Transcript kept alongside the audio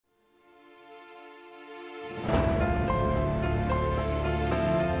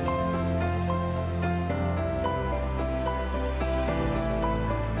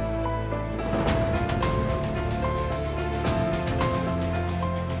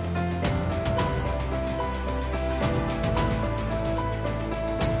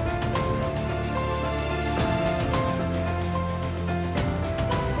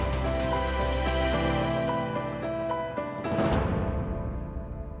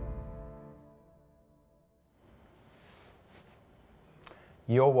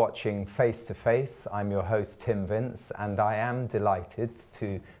You're watching Face to Face. I'm your host, Tim Vince, and I am delighted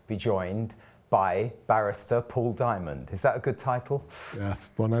to be joined by barrister Paul Diamond. Is that a good title? Yeah,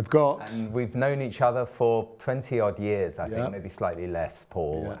 one I've got. And we've known each other for 20-odd years, I think, maybe slightly less,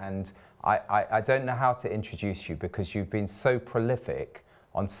 Paul. Yeah. And I don't know how to introduce you because you've been so prolific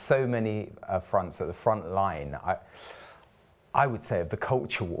on so many fronts, at the front line. I would say of the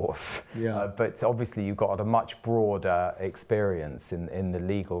culture wars, but obviously you've got a much broader experience in the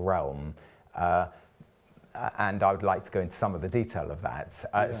legal realm, and I would like to go into some of the detail of that,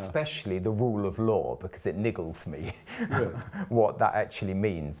 especially the rule of law, because it niggles me what that actually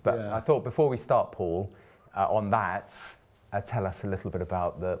means. But I thought before we start, Paul, on that, tell us a little bit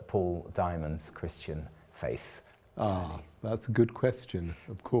about the Paul Diamond's Christian faith journey. That's a good question,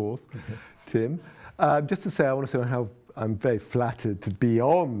 of course, Tim. Just to say, I want to say how I'm very flattered to be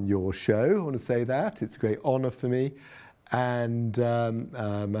on your show. I want to say that. It's a great honour for me. And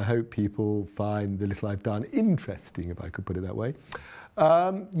I hope people find the little I've done interesting, if I could put it that way.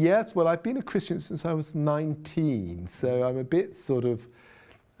 Yes, well, I've been a Christian since I was 19. So I'm a bit sort of,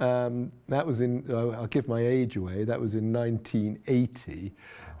 that was in, I'll give my age away, that was in 1980.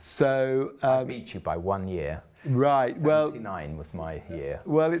 So I beat you by 1 year. Right. 79 was my year.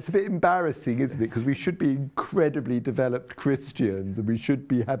 Well, it's a bit embarrassing, isn't it? Because we should be incredibly developed Christians and we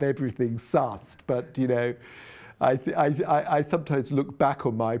should have everything sussed. But, you know, I sometimes look back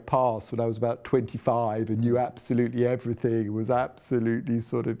on my past when I was about 25 and knew absolutely everything. It was absolutely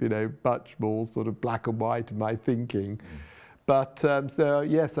sort of, you know, much more sort of black and white in my thinking. But so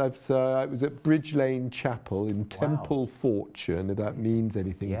yes, I was at Bridge Lane Chapel in Temple Fortune, if that means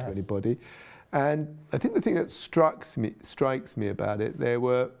anything to anybody. And I think the thing that strikes me about it, there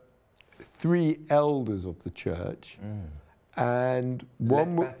were 3 elders of the church, and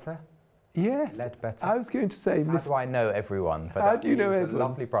one Ledbetter? Yes. Ledbetter. I was going to say. How do I know everyone? But how do you know everyone? He was a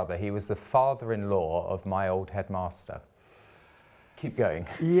lovely brother. He was the father-in-law of my old headmaster. Keep going.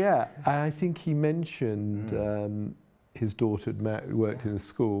 Yeah, I think he mentioned his daughter had worked in a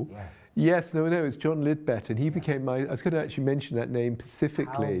school. Yes, no, it's John Ledbetter, and he became my. I was going to actually mention that name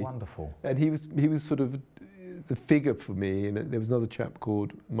specifically. How wonderful! And he was sort of the figure for me. And there was another chap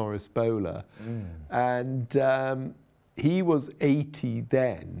called Morris Bowler, and he was 80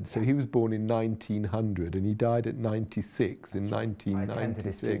 then, so he was born in 1900, and he died at 96 in 1996. I attended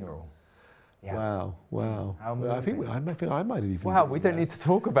his funeral. Yeah. Wow. Well, I think I might have even. Wow, we don't need to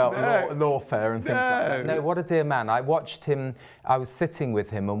talk about lawfare and things like that. No, what a dear man. I watched him, I was sitting with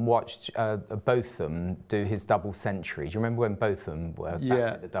him and watched Botham do his double century. Do you remember when Botham were back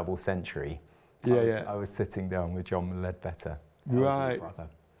at the double century? I was sitting down with John Ledbetter. Right. Brother.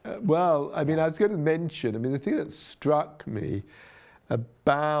 Well, I mean, I was going to mention, the thing that struck me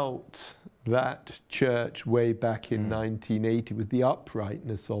about that church way back in 1980 was the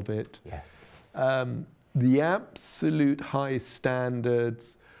uprightness of it. Yes. The absolute high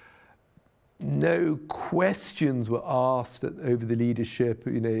standards, no questions were asked over the leadership.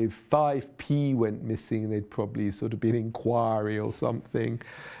 You know, if 5p went missing, they'd probably sort of be an inquiry or something.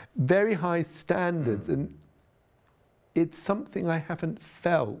 Very high standards. And it's something I haven't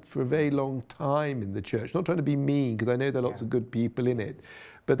felt for a very long time in the church. Not trying to be mean, because I know there are lots of good people in it,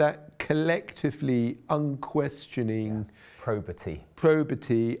 but that collectively unquestioning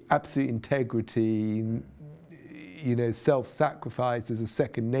probity, absolute integrity, you know, self-sacrifice as a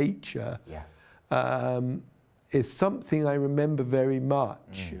second nature, is something I remember very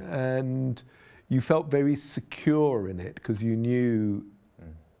much. And you felt very secure in it because you knew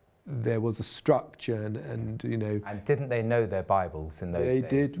there was a structure and you know. And didn't they know their Bibles in those days? They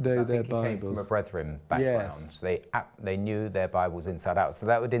did know their Bibles. Came from a brethren background. They knew their Bibles inside out, so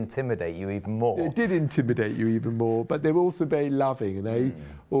that would intimidate you even more. It did intimidate you even more, but they were also very loving, and they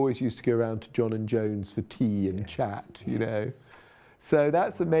always used to go around to John and Jones for tea and chat, you know. So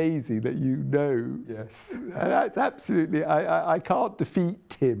that's amazing that you know. Yes. And that's absolutely, I can't defeat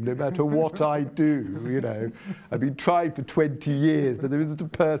Tim no matter what I do, you know. I've been trying for 20 years, but there isn't a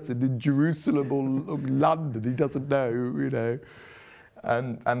person in Jerusalem or London who doesn't know, you know.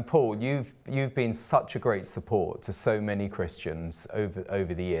 And Paul, you've been such a great support to so many Christians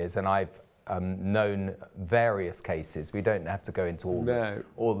over the years, and I've known various cases. We don't have to go into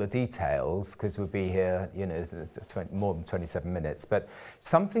all the details because we'll be here, you know, more than 27 minutes. But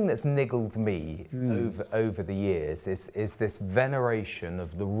something that's niggled me over the years is this veneration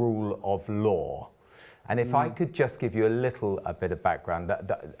of the rule of law. And if I could just give you a bit of background,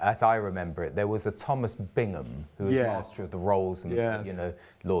 that, as I remember it, there was a Thomas Bingham who was Master of the Rolls and you know,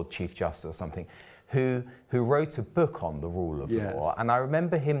 Lord Chief Justice or something, who wrote a book on the rule of law. And I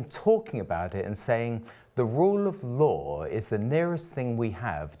remember him talking about it and saying, the rule of law is the nearest thing we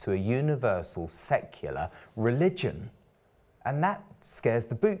have to a universal secular religion. And that scares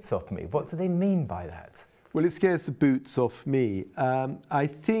the boots off me. What do they mean by that? Well, it scares the boots off me. I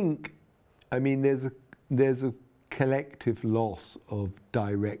think, I mean, there's a collective loss of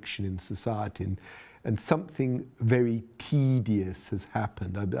direction in society, and something very tedious has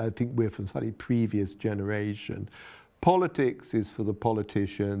happened. I think we're from a slightly previous generation. Politics is for the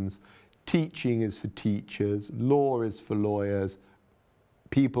politicians, teaching is for teachers, law is for lawyers.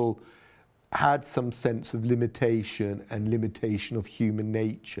 People had some sense of limitation and limitation of human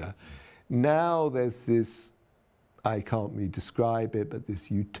nature. Now there's this, I can't really describe it, but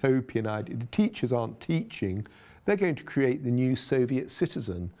this utopian idea. The teachers aren't teaching. They're going to create the new Soviet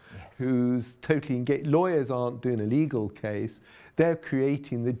citizen, yes, who's totally engaged. Lawyers aren't doing a legal case. They're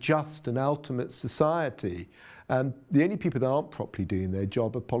creating the just and ultimate society. And the only people that aren't properly doing their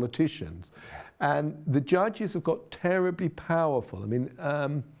job are politicians. And the judges have got terribly powerful. I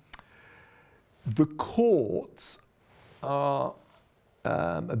mean, the courts are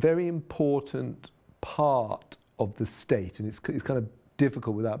a very important part of the state, and it's kind of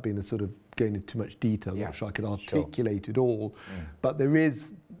difficult without being a sort of going into too much detail. I'm not sure I could articulate it all, but there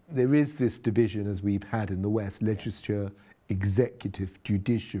is this division, as we've had in the West: legislature, executive,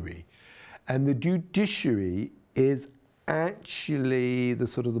 judiciary, and the judiciary is actually the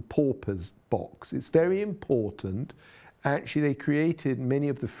sort of the pauper's box. It's very important. Actually, they created many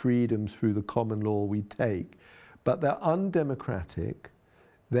of the freedoms through the common law we take, but they're undemocratic.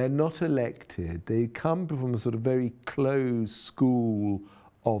 They're not elected. They come from a sort of very closed school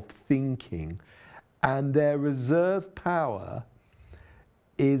of thinking, and their reserve power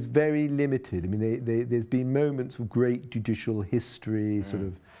is very limited. I mean, there's been moments of great judicial history, sort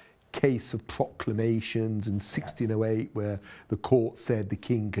of case of proclamations in 1608, where the court said the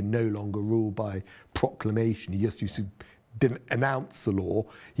king can no longer rule by proclamation. He just used to didn't announce the law.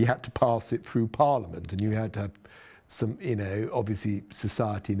 He had to pass it through Parliament, and you had to have some, you know, obviously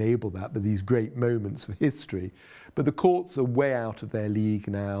society enabled that, but these great moments of history. But the courts are way out of their league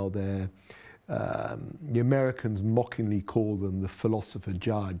now. They're, the Americans mockingly call them the philosopher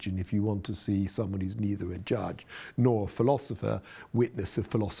judge, and if you want to see someone who's neither a judge nor a philosopher, witness a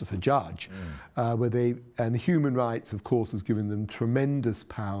philosopher judge. And human rights, of course, has given them tremendous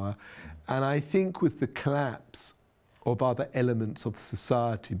power. And I think with the collapse of other elements of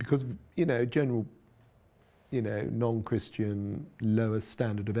society, because, you know, general, you know, non-Christian, lower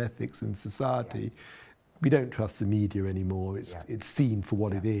standard of ethics in society, we don't trust the media anymore. It's seen for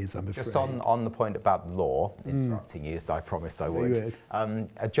what it is, I'm afraid. Just on the point about law, interrupting you, as I promised I would.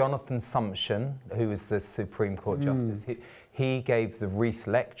 Jonathan Sumption, who was the Supreme Court Justice, he gave the Reith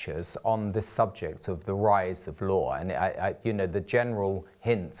lectures on this subject of the rise of law. And, you know, the general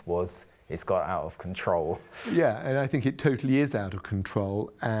hint was it's got out of control. Yeah, and I think it totally is out of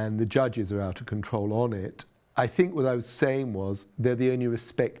control, and the judges are out of control on it. I think what I was saying was they're the only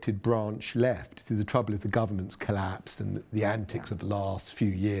respected branch left. See, the trouble is the government's collapsed, and the antics of the last few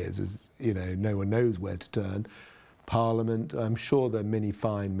years is, you know, no one knows where to turn. Parliament, I'm sure there are many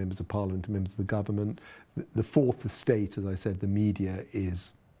fine members of Parliament and members of the government. The fourth estate, as I said, the media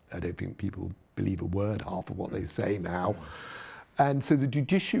is, I don't think people believe a word, half of what they say now. And so the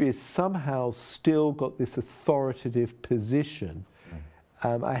judiciary has somehow still got this authoritative position.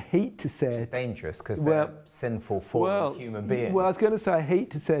 I hate to say it's dangerous because they're sinful fallen human beings. Well, I was going to say, I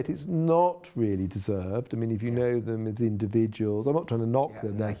hate to say it, it's not really deserved. I mean, if you know them as individuals, I'm not trying to knock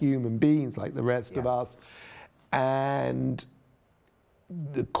them, they're human beings like the rest of us. And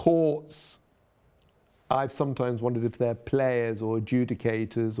the courts, I've sometimes wondered if they're players or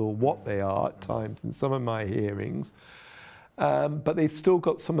adjudicators or what they are at times in some of my hearings. But they've still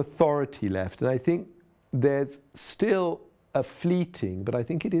got some authority left. And I think there's still a fleeting, but I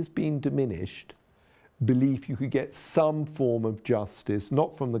think it is being diminished, belief you could get some form of justice,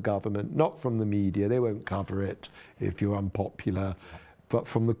 not from the government, not from the media, they won't cover it if you're unpopular, but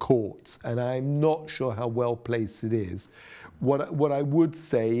from the courts. And I'm not sure how well placed it is. What I would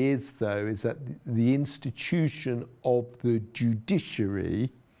say is, though, is that the institution of the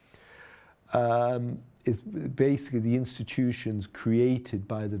judiciary is basically the institutions created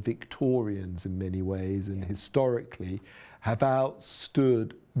by the Victorians in many ways, and historically have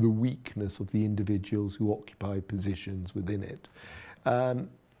outstood the weakness of the individuals who occupy positions within it.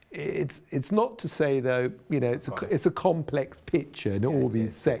 It's not to say, though, you know, it's a complex picture in all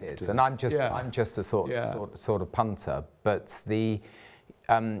these sectors. And I'm just a sort of punter, but the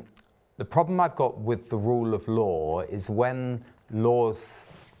problem I've got with the rule of law is when laws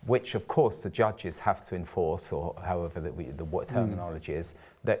which of course the judges have to enforce, or however what terminology is,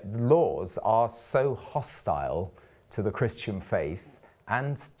 that laws are so hostile to the Christian faith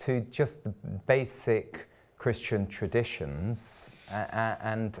and to just the basic Christian traditions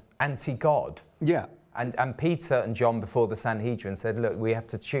and anti-God. Yeah. And Peter and John before the Sanhedrin said, look, we have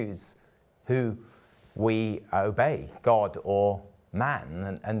to choose who we obey, God or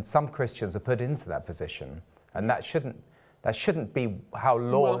man. And some Christians are put into that position. And that shouldn't be how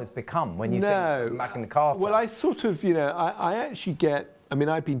law has become when you think of Magna Carta. Well, I sort of, I actually get, I mean,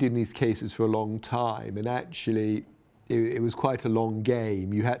 I've been doing these cases for a long time, and actually it was quite a long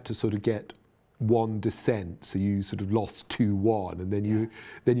game. You had to sort of get one dissent, so you sort of lost 2-1, and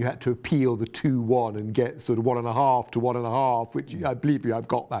then you had to appeal the 2-1 and get sort of 1.5 to 1.5, which I believe I've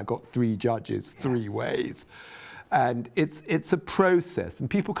got that. I've got 3 judges, 3 ways. And it's a process, and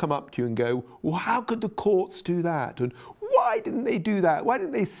people come up to you and go, well, how could the courts do that? And why didn't they do that? Why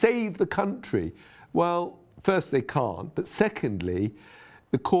didn't they save the country? Well, first, they can't, but secondly,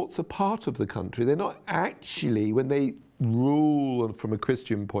 the courts are part of the country. They're not actually, when they rule from a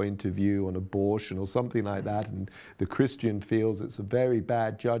Christian point of view on abortion or something like that, and the Christian feels it's a very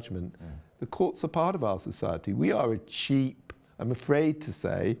bad judgment, the courts are part of our society. We are a cheap, I'm afraid to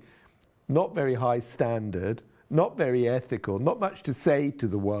say, not very high standard, not very ethical, not much to say to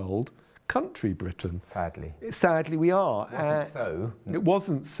the world country, Britain. Sadly. Sadly, we are. It wasn't so. It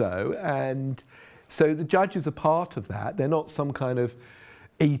wasn't so. And so the judges are part of that. They're not some kind of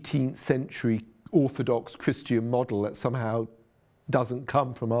 18th century Orthodox Christian model that somehow doesn't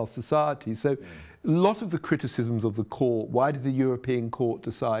come from our society. So a lot of the criticisms of the court, why did the European court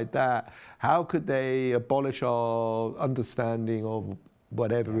decide that? How could they abolish our understanding of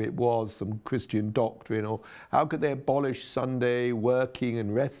whatever it was, some Christian doctrine, or how could they abolish Sunday working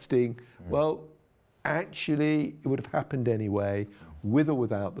and resting? Well, actually, it would have happened anyway, with or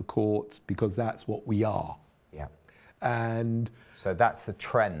without the courts, because that's what we are. Yeah. And so that's a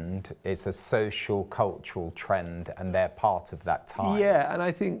trend. It's a social, cultural trend, and they're part of that tide. Yeah, and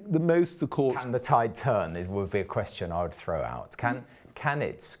I think the courts... Can the tide turn? It would be a question I would throw out. Can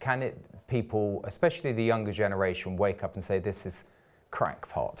it? People, especially the younger generation, wake up and say, "This is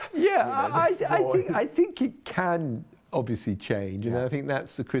crackpot"? Yeah, I think it can obviously change, and I think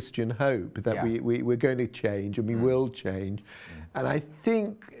that's the Christian hope, that we're going to change and we will change. And I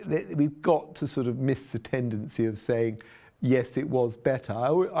think that we've got to sort of miss the tendency of saying, yes, it was better.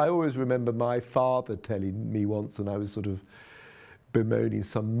 I always remember my father telling me once when I was sort of bemoaning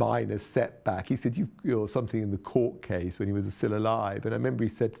some minor setback. He said, you're something in the court case when he was still alive. And I remember he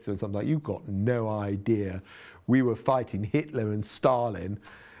said to me something like, you've got no idea. We were fighting Hitler and Stalin,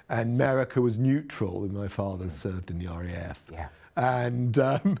 and America was neutral, and my father served in the RAF. Yeah. And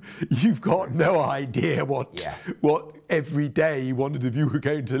you've got no idea what every day you wondered if you were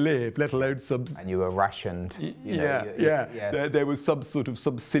going to live, let alone some... And you were rationed. There was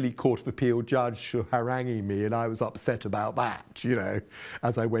some silly court of appeal judge haranguing me, and I was upset about that,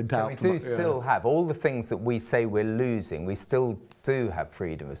 as I went out. We do still have all the things that we say we're losing. We still do have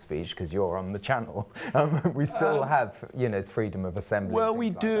freedom of speech, because you're on the channel. We still have, freedom of assembly. Well, we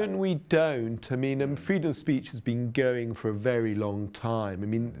do and we don't. I mean, freedom of speech has been going for a very long time. I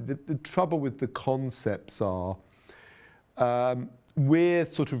mean, the trouble with the concepts are, we're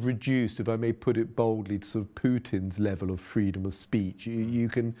sort of reduced, if I may put it boldly, to sort of Putin's level of freedom of speech. You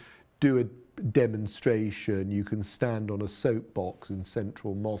can do a demonstration, you can stand on a soapbox in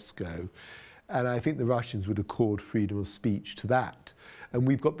central Moscow, and I think the Russians would accord freedom of speech to that. And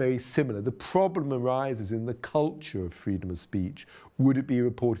we've got very similar. The problem arises in the culture of freedom of speech. Would it be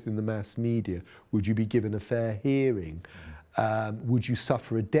reported in the mass media? Would you be given a fair hearing? Would you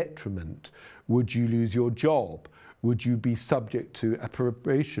suffer a detriment? Would you lose your job? Would you be subject to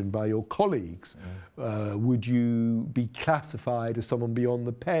approbation by your colleagues? Would you be classified as someone beyond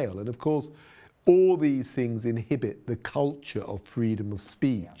the pale? And of course, all these things inhibit the culture of freedom of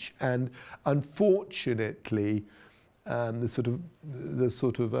speech. And unfortunately, the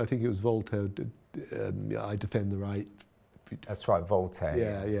sort of, I think it was Voltaire, I defend the right. That's right,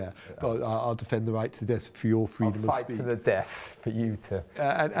 Voltaire. Yeah. Well, I'll defend the right to the death for your freedom of speech. I'll fight to the death for you to.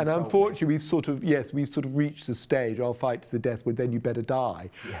 And unfortunately, we've sort of reached the stage. I'll fight to the death, but then you better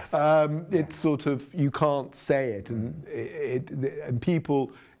die. Yes. It's sort of, you can't say it, and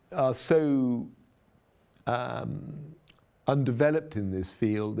people are so undeveloped in this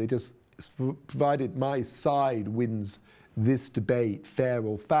field. They just, provided my side wins this debate, fair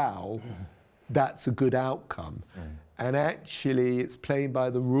or foul, that's a good outcome. And actually, it's playing by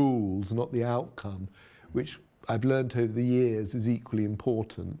the rules, not the outcome, which I've learned over the years is equally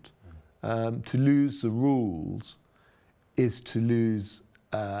important. To lose the rules is to lose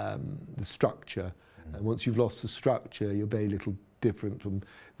the structure. And once you've lost the structure, you're very little different from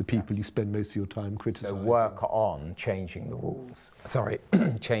the people you spend most of your time criticising. So work on changing the rules,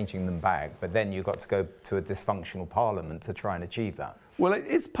 changing them back, but then you've got to go to a dysfunctional parliament to try and achieve that. Well,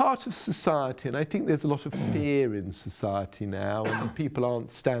 it's part of society, and I think there's a lot of fear in society now, and people aren't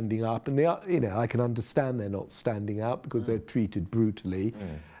standing up, and they are, you know, I can understand they're not standing up because they're treated brutally,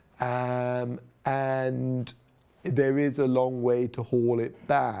 and there is a long way to haul it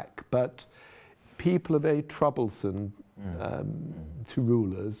back, but people are very troublesome to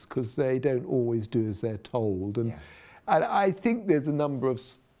rulers because they don't always do as they're told, and I think there's a number of,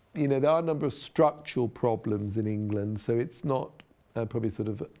 you know, there are a number of structural problems in England, so it's not probably sort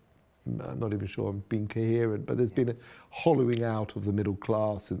of, I'm not even sure I'm being coherent, but there's been a hollowing out of the middle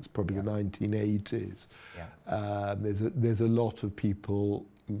class since probably the 1980s. There's a lot of people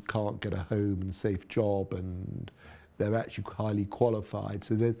who can't get a home and safe job, and they're actually highly qualified.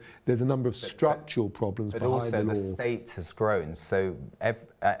 So there's a number of structural problems behind the law. But also the state has grown. So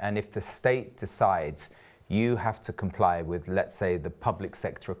and if the state decides you have to comply with, let's say, the public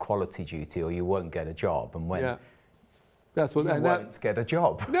sector equality duty, or you won't get a job, and when that's what, you won't get a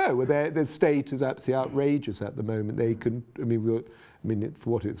job. No, well, their state is absolutely outrageous at the moment. They can, I mean, for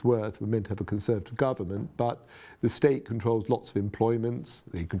what it's worth, we're meant to have a Conservative government, but the state controls lots of employments.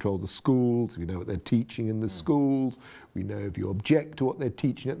 They control the schools. We know what they're teaching in the schools. We know if you object to what they're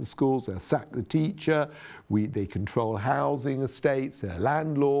teaching at the schools, they'll sack the teacher. They control housing estates. They're a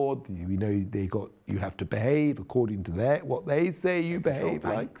landlord. We know you have to behave according to what they say you behave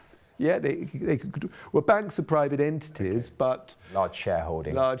like. Banks. Yeah, they could. Well, banks are private entities, but large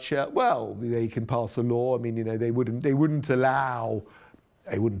shareholdings. Well, they can pass a law. I mean, you know, they wouldn't allow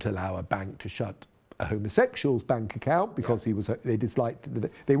a bank to shut a homosexual's bank account because they disliked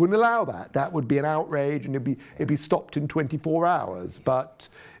it. They wouldn't allow that. That would be an outrage, and it'd be stopped in 24 hours. Yes. But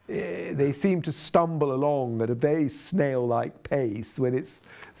they seem to stumble along at a very snail-like pace when it's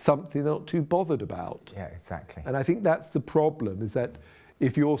something they're not too bothered about. Yeah, exactly. And I think that's the problem, is that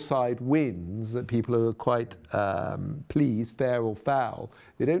if your side wins, that people are quite pleased, fair or foul.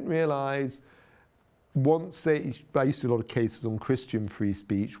 They don't realise I used to do a lot of cases on Christian free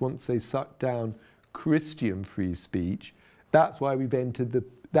speech. Once they suck down Christian free speech, that's why we've entered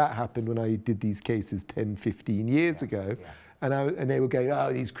that happened when I did these cases 10, 15 years ago. And they were going,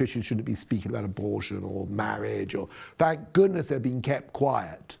 oh, these Christians shouldn't be speaking about abortion or marriage, or thank goodness they're being kept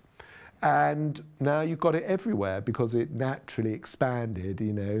quiet. And now you've got it everywhere because it naturally expanded,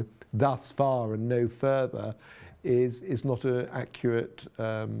 you know, thus far and no further is not an accurate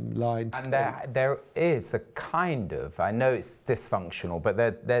line to take. And there is a kind of, I know it's dysfunctional, but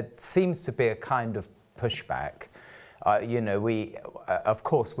there seems to be a kind of pushback. You know, of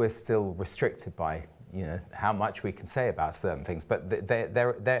course, we're still restricted by, you know, how much we can say about certain things, but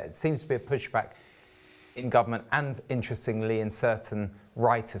there seems to be a pushback in government, and interestingly in certain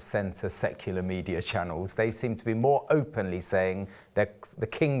right-of-centre secular media channels. They seem to be more openly saying that the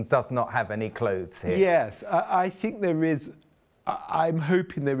king does not have any clothes here. Yes, I think there is. I'm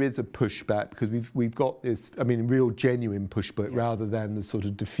hoping there is a pushback, because we've got this, I mean, real genuine pushback rather than the sort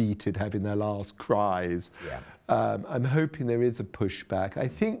of defeated having their last cries. I'm hoping there is a pushback. I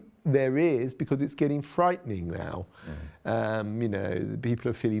think there is, because it's getting frightening now. You know,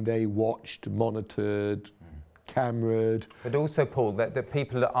 people are feeling very watched, monitored, cameraed. But also, Paul, that the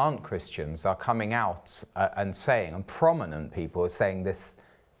people that aren't Christians are coming out and saying, and prominent people are saying this,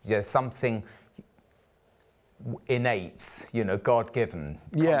 there's something innate, you know, God-given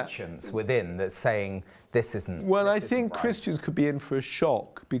conscience within that's saying this isn't. Well, I think Christians could be in for a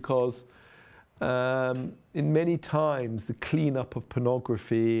shock, because in many times the clean-up of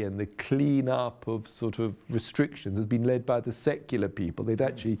pornography and the clean-up of sort of restrictions has been led by the secular people. They've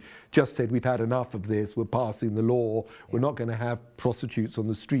actually just said, we've had enough of this, we're passing the law, we're not going to have prostitutes on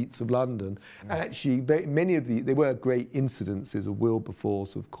the streets of London. And actually, many of there were great incidences of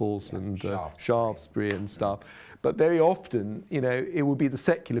Wilberforce, of course, and Shaftesbury and stuff. But very often, you know, it will be the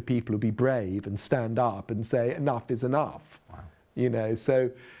secular people who be brave and stand up and say, enough is enough. You know, so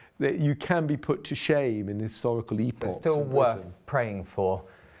that you can be put to shame in historical epochs. So it's still worth praying for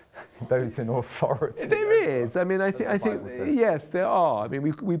those in authority. There is. I mean, I think yes, there are. I mean,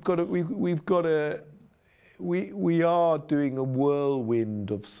 we are doing a whirlwind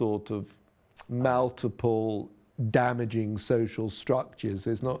of sort of multiple damaging social structures.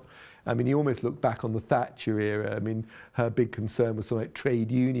 There's not. I mean, you almost look back on the Thatcher era. I mean, her big concern was something like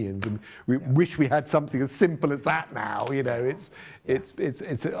trade unions, and we wish we had something as simple as that now. You know,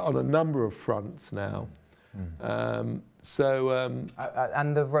 it's on a number of fronts now. And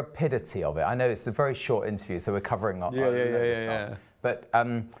the rapidity of it. I know it's a very short interview, so we're covering up stuff. But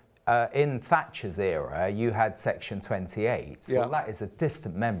in Thatcher's era, you had Section 28. Yeah. Well, that is a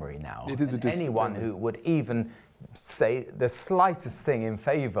distant memory now. It is a distant anyone memory. who would even say the slightest thing in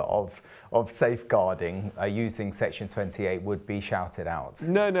favour of safeguarding using Section 28 would be shouted out.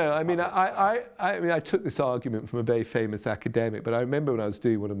 No. I mean, I took this argument from a very famous academic, but I remember when I was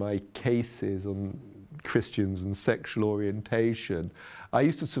doing one of my cases on Christians and sexual orientation, I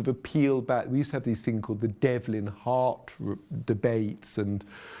used to sort of appeal back. We used to have these things called the Devlin Hart debates and,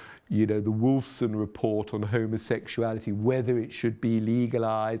 you know, the Wolfson report on homosexuality, whether it should be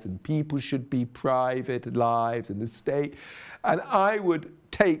legalized and people should be private lives in the state. And I would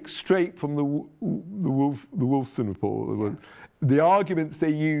take straight from the Wolfson report the arguments they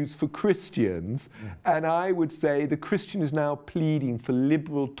use for Christians, and I would say the Christian is now pleading for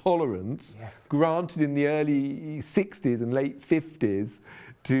liberal tolerance, granted in the early 60s and late 50s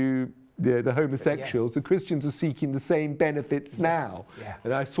to the homosexuals. The Christians are seeking the same benefits now.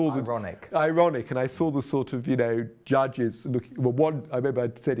 And I saw ironic, and I saw the sort of, you know, judges looking. Well, I remember I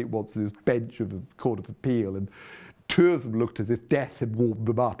said it once to this bench of the Court of Appeal, and two of them looked as if death had warmed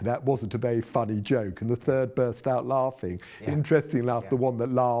them up, and that wasn't a very funny joke, and the third burst out laughing. Interestingly enough, the one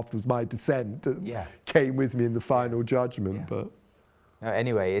that laughed was my dissent, came with me in the final judgment. But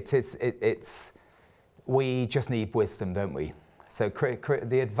anyway, it's we just need wisdom, don't we? So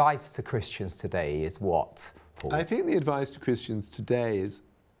the advice to Christians today is what, Paul? I think the advice to Christians today is,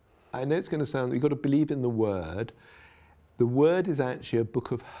 I know it's going to sound, you've got to believe in the Word. The Word is actually a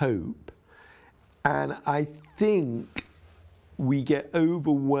book of hope. And I think we get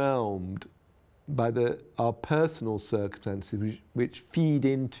overwhelmed by our personal circumstances, which feed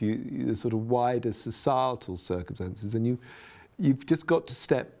into the sort of wider societal circumstances. And you've just got to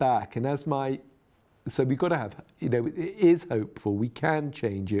step back. And so we've got to have, you know, it is hopeful. We can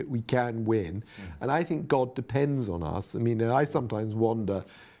change it. We can win. And I think God depends on us. I mean, I sometimes wonder,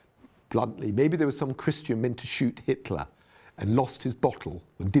 bluntly, maybe there was some Christian meant to shoot Hitler and lost his bottle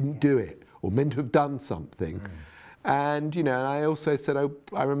and didn't do it, or meant to have done something. And, you know, and I also said,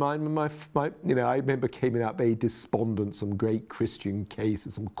 I remind me you know, I remember came out very despondent, some great Christian case,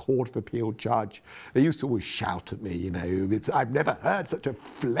 some Court of Appeal judge. They used to always shout at me, you know, I've never heard such a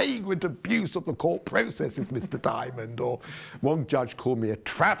flagrant abuse of the court processes, Mr. Diamond. Or one judge called me a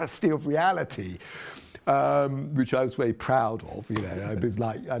travesty of reality. Which I was very proud of, you know.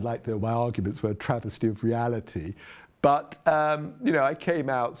 I'd like to, my arguments were a travesty of reality. But, you know, I came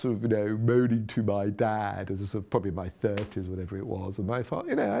out sort of, you know, moaning to my dad as a sort of probably in my 30s, whatever it was. And my father,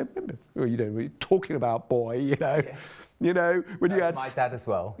 you know, I remember, you know, we talking about boy, you know. You know, when you had... my dad as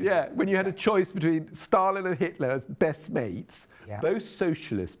well. Yeah, when you had a choice between Stalin and Hitler as best mates, both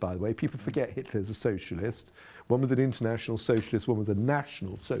socialists, by the way. People forget Hitler as a socialist. One was an international socialist, one was a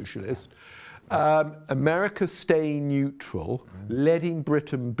national socialist. America staying neutral, letting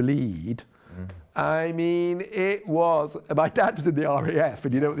Britain bleed. I mean, it was, my dad was in the RAF,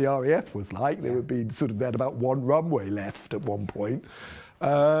 and you know what the RAF was like. They would be sort of, they had about one runway left at one point.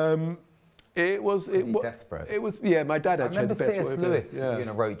 It was desperate. It was, yeah, my dad actually I remember had the best C.S. Lewis, you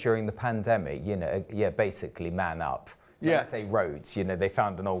know, wrote during the pandemic, you know, basically man up. When I say wrote, you know, they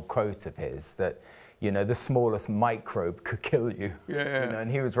found an old quote of his that, you know, the smallest microbe could kill you. You know, and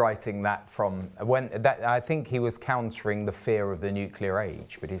he was writing that from I think he was countering the fear of the nuclear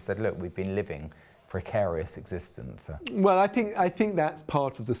age, but he said, look, we've been living precarious existence for... Well, I think that's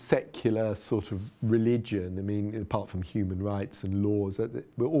part of the secular sort of religion. I mean, apart from human rights and laws, that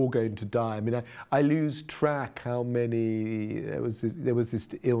we're all going to die. I mean, I lose track how many... There was this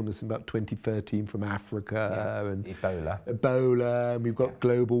illness in about 2013 from Africa. And Ebola, and we've got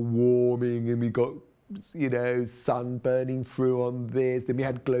global warming, and we've got, you know, sun burning through on this. Then we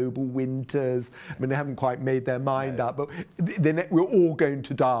had global winters. I mean, they haven't quite made their mind up, but then we're all going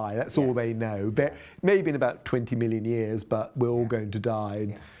to die. That's all they know. But maybe in about 20 million years, but we're all going to die.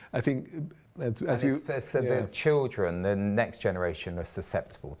 And I think the children, the next generation, are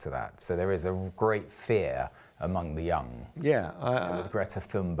susceptible to that. So there is a great fear among the young. With Greta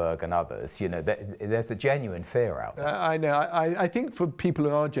Thunberg and others, you know, there's a genuine fear out there. I know. I think for people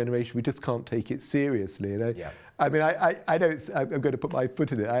in our generation, we just can't take it seriously. You know? I mean, I know I'm going to put my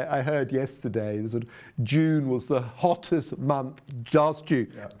foot in it. I heard yesterday sort of June was the hottest month last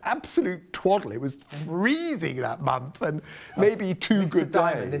June. Absolute twaddle. It was freezing that month, and maybe two good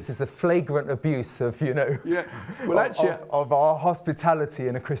days. This is a flagrant abuse of, you know, well, actually, of our hospitality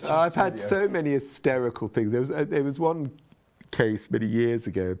in a Christian I've studio. had so many hysterical things. There was one case many years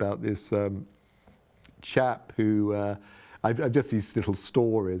ago about this chap who I've just these little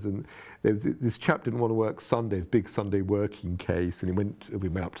stories, and this chap didn't want to work Sundays, big Sunday working case, and we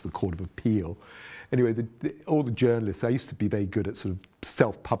went up to the Court of Appeal. Anyway, all the journalists, I used to be very good at sort of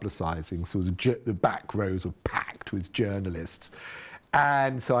self-publicising, so the back rows were packed with journalists.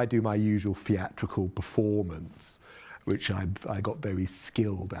 And so I do my usual theatrical performance, which I got very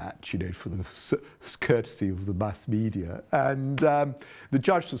skilled at, you know, for the courtesy of the mass media. And the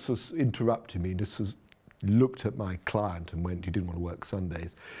judge just interrupted me and just looked at my client and went, "You didn't want to work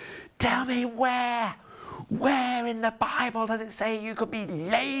Sundays. Tell me where in the Bible does it say you could be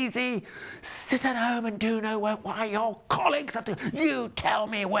lazy, sit at home and do no work while your colleagues have to? You tell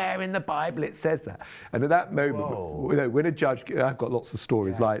me where in the Bible it says that." And at that moment, you know, when a judge, I've got lots of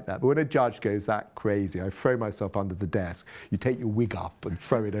stories like that, but when a judge goes that crazy, I throw myself under the desk. You take your wig up and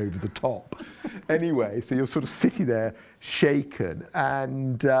throw it over the top. Anyway, so you're sort of sitting there shaken.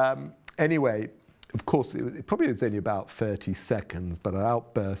 And anyway, of course, it probably was only about 30 seconds, but an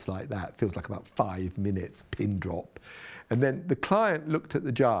outburst like that feels like about 5 minutes, pin drop. And then the client looked at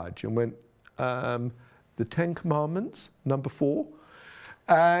the judge and went, "The 10 Commandments, number 4.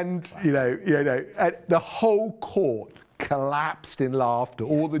 And, you know, and the whole court collapsed in laughter.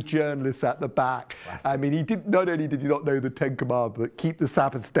 Yes. All the journalists at the back. Classic. I mean, not only did he not know the 10 Commandments, but keep the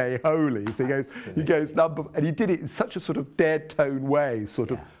Sabbath day holy. So he goes, and he did it in such a sort of dead tone way,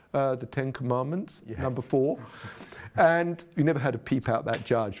 sort of, the 10 Commandments, number 4. And you never had to peep out that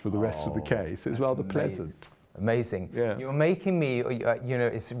judge for the rest of the case. It was rather pleasant. Amazing. Yeah. You're making me, you know,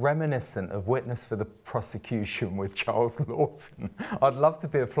 it's reminiscent of Witness for the Prosecution with Charles Lawton. I'd love to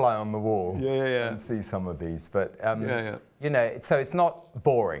be a fly on the wall and see some of these. But, you know, so it's not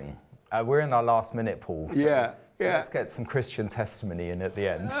boring. We're in our last minute, Paul. So let's get some Christian testimony in at the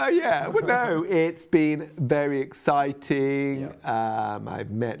end. Well, no, it's been very exciting.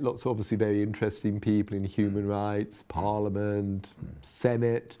 I've met lots of obviously very interesting people in human rights, Parliament,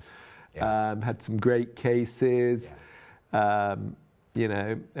 Senate. Had some great cases, you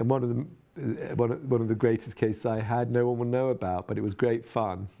know, and one of the greatest cases I had, no one will know about, but it was great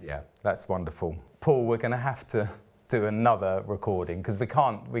fun. Yeah, that's wonderful. Paul, we're going to have to do another recording because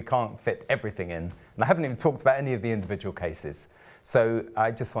we can't fit everything in, and I haven't even talked about any of the individual cases. So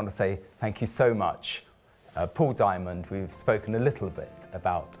I just want to say thank you so much, Paul Diamond. We've spoken a little bit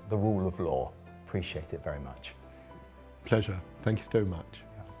about the rule of law. Appreciate it very much. Pleasure. Thank you so much.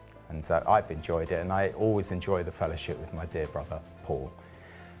 And I've enjoyed it, and I always enjoy the fellowship with my dear brother, Paul.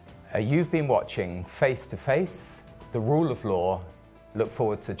 You've been watching Face to Face, the rule of law. Look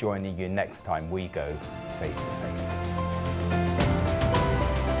forward to joining you next time we go face to face.